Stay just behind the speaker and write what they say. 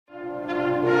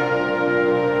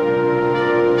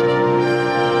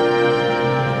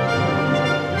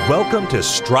Welcome to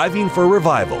Striving for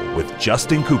Revival with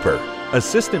Justin Cooper,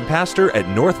 Assistant Pastor at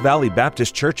North Valley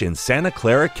Baptist Church in Santa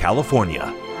Clara,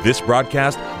 California. This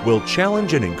broadcast will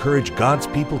challenge and encourage God's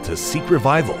people to seek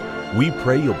revival. We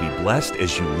pray you'll be blessed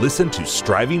as you listen to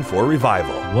Striving for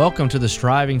Revival. Welcome to the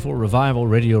Striving for Revival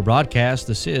radio broadcast.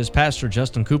 This is Pastor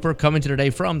Justin Cooper coming to you today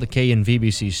from the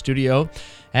KNVBC studio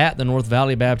at the North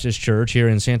Valley Baptist Church here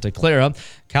in Santa Clara,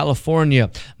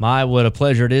 California. What a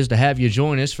pleasure it is to have you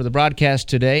join us for the broadcast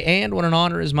today, and what an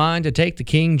honor is mine to take the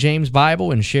King James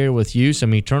Bible and share with you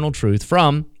some eternal truth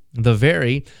from the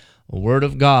very Word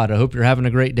of God. I hope you're having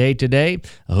a great day today.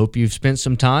 I hope you've spent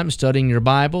some time studying your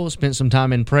Bible, spent some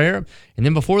time in prayer, and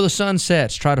then before the sun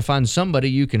sets, try to find somebody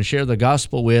you can share the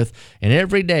gospel with, and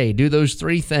every day do those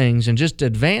three things and just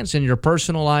advance in your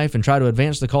personal life and try to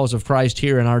advance the cause of Christ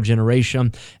here in our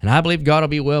generation, and I believe God will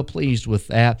be well pleased with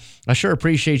that. I sure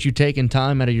appreciate you taking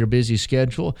time out of your busy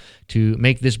schedule to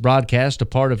make this broadcast a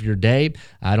part of your day.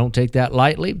 I don't take that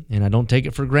lightly, and I don't take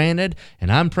it for granted, and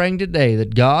I'm praying today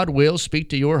that God will speak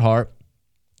to your heart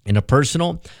in a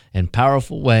personal and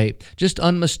powerful way, just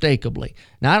unmistakably.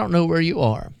 Now, I don't know where you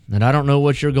are, and I don't know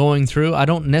what you're going through. I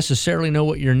don't necessarily know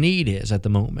what your need is at the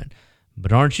moment.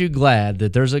 But aren't you glad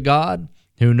that there's a God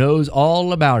who knows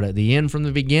all about it, the end from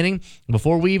the beginning?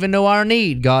 Before we even know our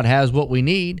need, God has what we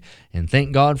need, and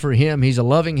thank God for Him. He's a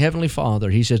loving Heavenly Father.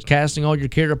 He says, casting all your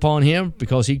care upon Him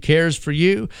because He cares for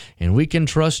you, and we can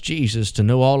trust Jesus to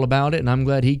know all about it, and I'm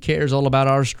glad He cares all about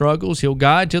our struggles. He'll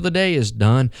guide till the day is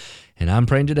done. And I'm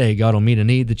praying today God will meet a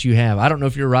need that you have. I don't know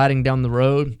if you're riding down the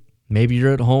road. Maybe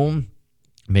you're at home.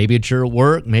 Maybe it's your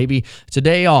work. Maybe it's a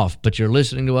day off, but you're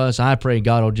listening to us. I pray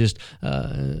God will just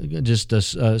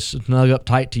snug up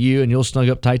tight to you, and you'll snug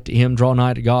up tight to Him, draw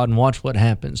nigh to God, and watch what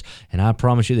happens. And I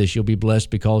promise you this, you'll be blessed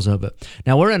because of it.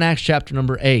 Now, we're in Acts chapter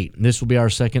number 8. This will be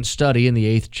our second study in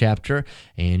the 8th chapter,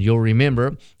 and you'll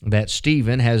remember that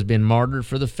Stephen has been martyred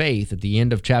for the faith. At the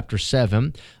end of chapter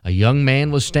 7, a young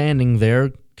man was standing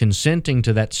there consenting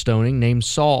to that stoning named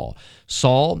Saul.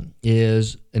 Saul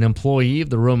is an employee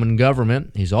of the Roman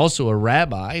government. He's also a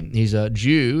rabbi. He's a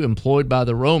Jew employed by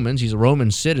the Romans. He's a Roman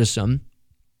citizen.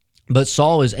 But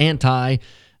Saul is anti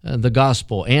the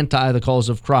gospel, anti the cause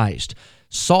of Christ.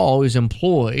 Saul is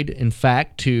employed, in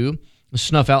fact, to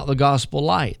snuff out the gospel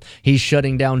light. He's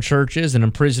shutting down churches and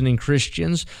imprisoning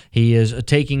Christians. He is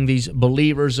taking these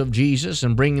believers of Jesus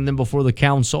and bringing them before the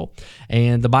council.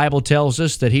 And the Bible tells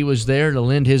us that he was there to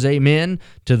lend his amen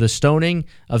to the stoning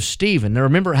of Stephen. Now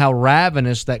remember how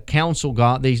ravenous that council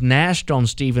got. They gnashed on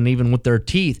Stephen even with their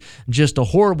teeth. Just a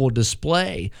horrible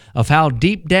display of how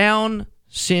deep down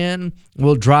sin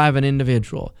will drive an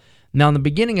individual. Now in the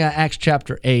beginning of Acts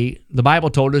chapter 8, the Bible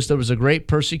told us there was a great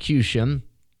persecution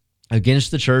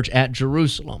against the church at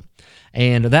Jerusalem.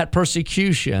 And that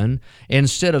persecution,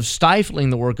 instead of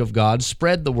stifling the work of God,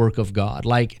 spread the work of God.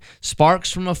 Like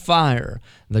sparks from a fire,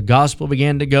 the gospel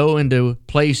began to go into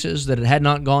places that it had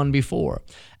not gone before.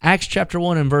 Acts chapter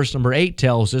 1 and verse number 8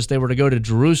 tells us they were to go to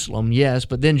Jerusalem, yes,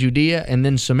 but then Judea and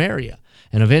then Samaria,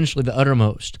 and eventually the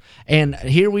uttermost. And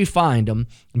here we find them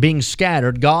being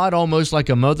scattered. God, almost like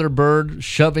a mother bird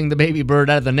shoving the baby bird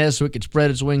out of the nest so it could spread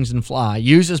its wings and fly,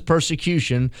 uses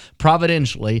persecution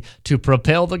providentially to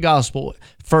propel the gospel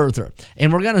further.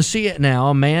 And we're going to see it now,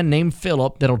 a man named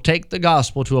Philip that'll take the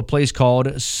gospel to a place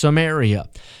called Samaria.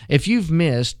 If you've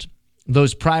missed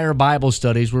those prior Bible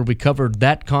studies where we covered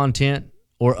that content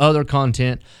or other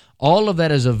content, all of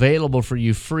that is available for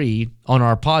you free on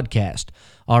our podcast.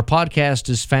 Our podcast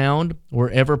is found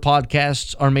wherever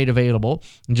podcasts are made available.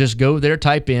 Just go there,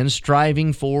 type in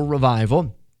Striving for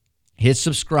Revival, hit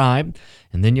subscribe,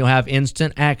 and then you'll have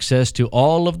instant access to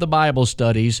all of the Bible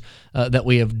studies that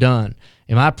we have done.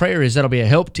 And my prayer is that'll be a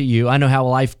help to you. I know how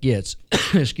life gets.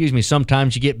 Excuse me.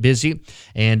 Sometimes you get busy,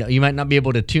 and you might not be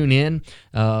able to tune in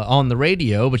on the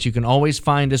radio, but you can always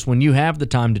find us when you have the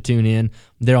time to tune in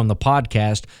there on the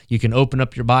podcast. You can open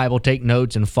up your Bible, take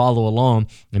notes, and follow along,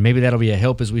 and maybe that'll be a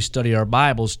help as we study our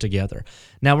Bibles together.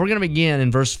 Now, we're going to begin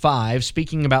in verse 5,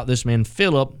 speaking about this man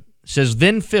Philip. It says,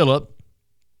 Then Philip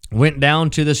went down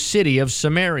to the city of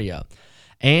Samaria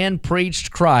and preached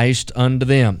Christ unto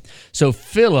them. So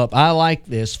Philip, I like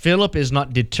this. Philip is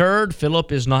not deterred.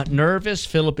 Philip is not nervous.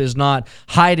 Philip is not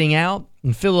hiding out.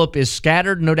 And Philip is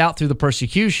scattered, no doubt, through the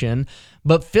persecution.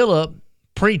 But Philip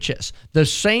preaches the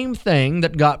same thing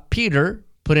that got Peter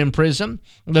put in prison,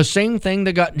 the same thing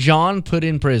that got John put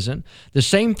in prison, the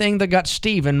same thing that got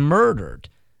Stephen murdered.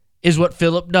 is what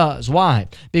Philip does. Why?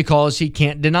 Because he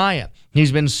can't deny it.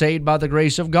 He's been saved by the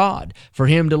grace of God. For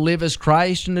him to live as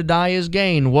Christ and to die is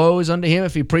gain. Woe is unto him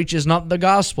if he preaches not the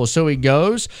gospel. So he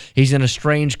goes. He's in a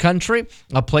strange country,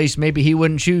 a place maybe he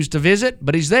wouldn't choose to visit,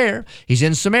 but he's there. He's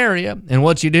in Samaria. And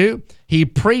what's he do? He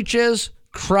preaches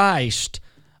Christ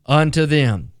unto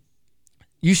them.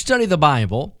 You study the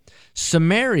Bible,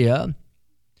 Samaria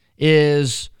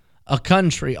is a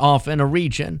country, often a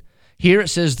region. Here it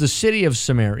says the city of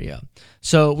Samaria.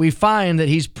 So we find that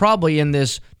he's probably in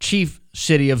this chief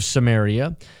city of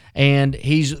Samaria, and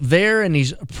he's there and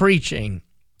he's preaching.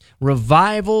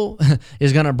 Revival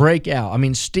is going to break out. I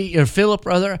mean, Philip,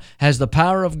 brother, has the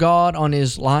power of God on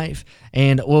his life,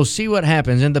 and we'll see what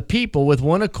happens. And the people with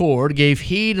one accord gave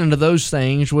heed unto those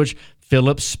things which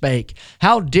Philip spake.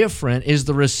 How different is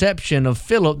the reception of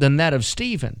Philip than that of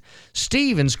Stephen?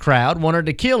 Stephen's crowd wanted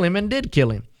to kill him and did kill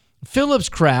him. Philip's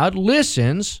crowd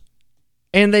listens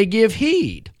and they give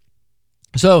heed.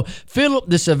 So Philip,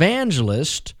 this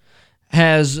evangelist,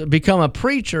 has become a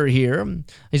preacher here.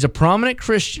 He's a prominent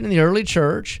Christian in the early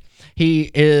church. He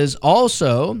is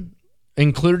also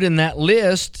included in that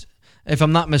list, if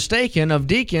I'm not mistaken, of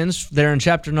deacons there in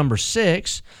chapter number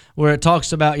 6, where it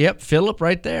talks about, Philip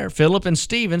right there, Philip and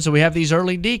Stephen. So we have these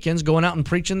early deacons going out and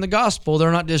preaching the gospel.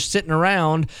 They're not just sitting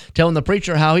around telling the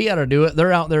preacher how he ought to do it.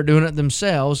 They're out there doing it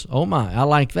themselves. Oh my, I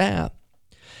like that.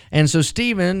 And so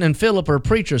Stephen and Philip are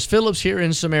preachers. Philip's here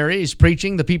in Samaria. He's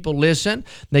preaching. The people listen.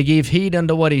 They give heed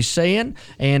unto what he's saying.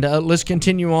 And let's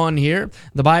continue on here.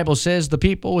 The Bible says the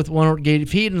people with one heart gave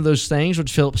heed unto those things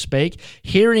which Philip spake,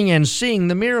 hearing and seeing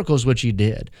the miracles which he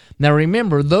did. Now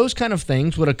remember, those kind of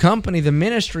things would accompany the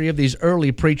ministry of these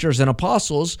early preachers and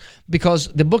apostles, because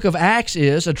the book of Acts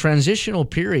is a transitional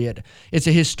period. It's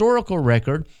a historical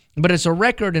record, but it's a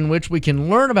record in which we can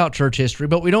learn about church history,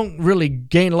 but we don't really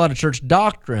gain a lot of church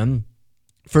doctrine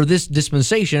for this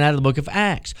dispensation out of the book of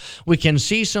Acts. We can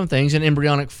see some things in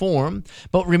embryonic form,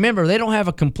 but remember, they don't have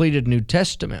a completed New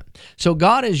Testament. So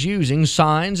God is using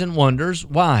signs and wonders.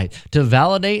 Why? To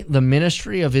validate the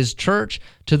ministry of his church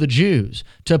to the Jews,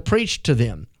 to preach to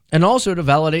them, and also to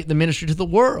validate the ministry to the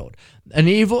world. An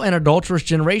evil and adulterous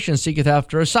generation seeketh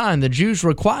after a sign. The Jews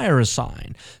require a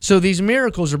sign. So these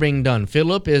miracles are being done.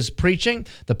 Philip is preaching.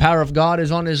 The power of God is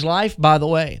on his life. By the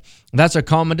way, that's a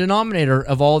common denominator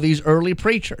of all these early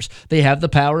preachers. They have the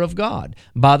power of God.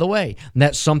 By the way,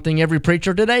 that's something every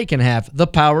preacher today can have, the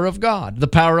power of God. The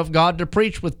power of God to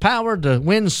preach with power, to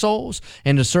win souls,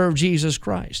 and to serve Jesus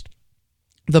Christ.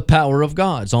 The power of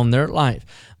God's on their life.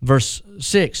 Verse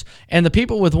 6, and the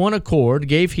people with one accord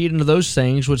gave heed unto those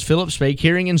things which Philip spake,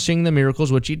 hearing and seeing the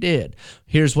miracles which he did.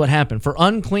 Here's what happened. For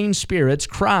unclean spirits,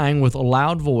 crying with a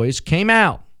loud voice, came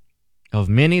out of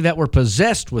many that were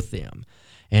possessed with them,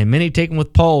 and many taken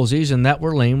with palsies, and that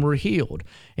were lame were healed.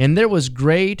 And there was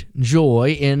great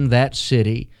joy in that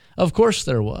city. Of course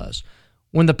there was.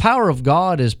 When the power of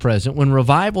God is present, when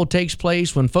revival takes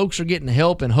place, when folks are getting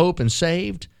help and hope and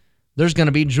saved, there's going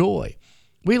to be joy.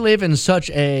 We live in such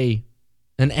an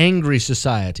angry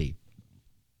society,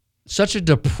 such a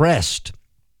depressed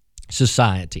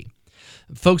society.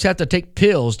 Folks have to take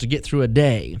pills to get through a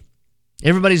day.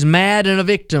 Everybody's mad and a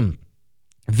victim,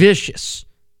 vicious,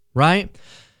 right?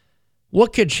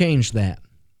 What could change that?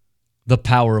 The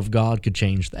power of God could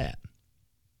change that.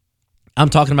 I'm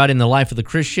talking about in the life of the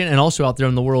Christian and also out there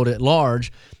in the world at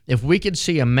large. If we could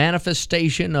see a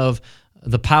manifestation of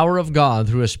the power of God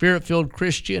through a Spirit-filled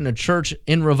Christian, a church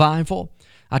in revival,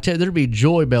 I tell you, there'd be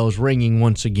joy bells ringing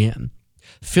once again.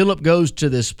 Philip goes to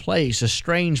this place, a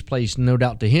strange place, no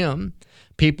doubt to him.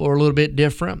 People are a little bit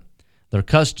different. Their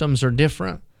customs are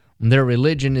different. Their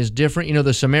religion is different. You know,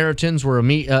 the Samaritans were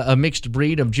a mixed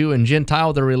breed of Jew and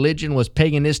Gentile. Their religion was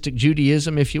paganistic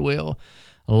Judaism, if you will.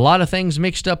 A lot of things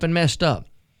mixed up and messed up.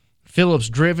 Philip's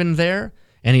driven there,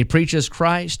 and he preaches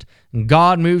Christ.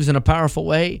 God moves in a powerful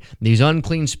way. These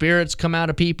unclean spirits come out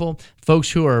of people.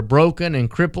 Folks who are broken and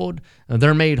crippled,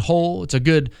 they're made whole. It's a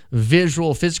good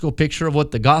visual, physical picture of what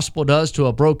the gospel does to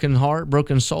a broken heart,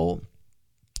 broken soul.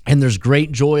 And there's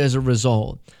great joy as a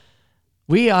result.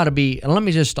 We ought to be, and let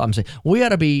me just stop and say, we ought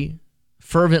to be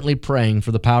fervently praying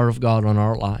for the power of God on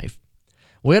our life.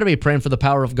 We ought to be praying for the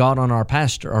power of God on our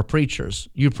pastor, our preachers.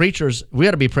 You preachers, we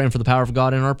ought to be praying for the power of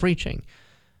God in our preaching.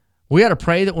 We ought to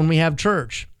pray that when we have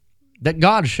church, that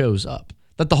God shows up,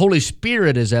 that the Holy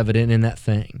Spirit is evident in that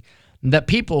thing, that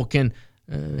people can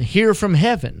hear from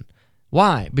heaven.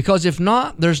 Why? Because if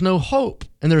not, there's no hope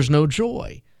and there's no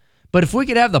joy. But if we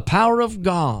could have the power of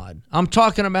God, I'm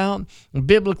talking about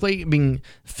biblically being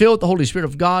filled with the Holy Spirit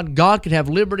of God, God could have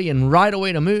liberty and right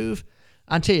away to move.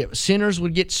 I tell you, sinners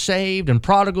would get saved and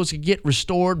prodigals could get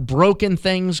restored. Broken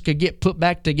things could get put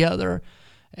back together.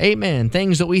 Amen.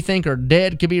 Things that we think are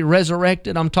dead could be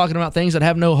resurrected. I'm talking about things that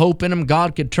have no hope in them.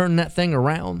 God could turn that thing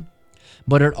around.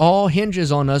 But it all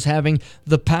hinges on us having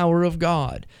the power of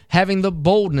God, having the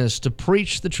boldness to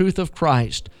preach the truth of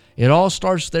Christ. It all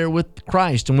starts there with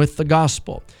Christ and with the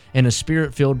gospel and a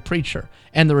Spirit-filled preacher.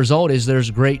 And the result is there's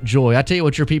great joy. I tell you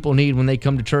what your people need when they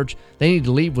come to church. They need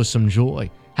to leave with some joy.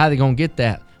 How are they going to get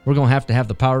that? We're going to have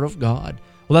the power of God.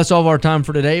 Well, that's all of our time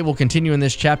for today. We'll continue in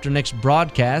this chapter next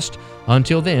broadcast.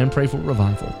 Until then, pray for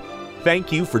revival.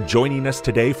 Thank you for joining us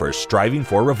today for Striving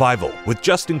for Revival with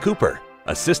Justin Cooper,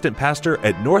 Assistant Pastor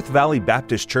at North Valley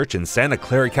Baptist Church in Santa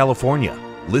Clara, California.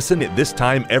 Listen at this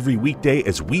time every weekday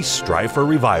as we strive for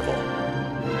revival.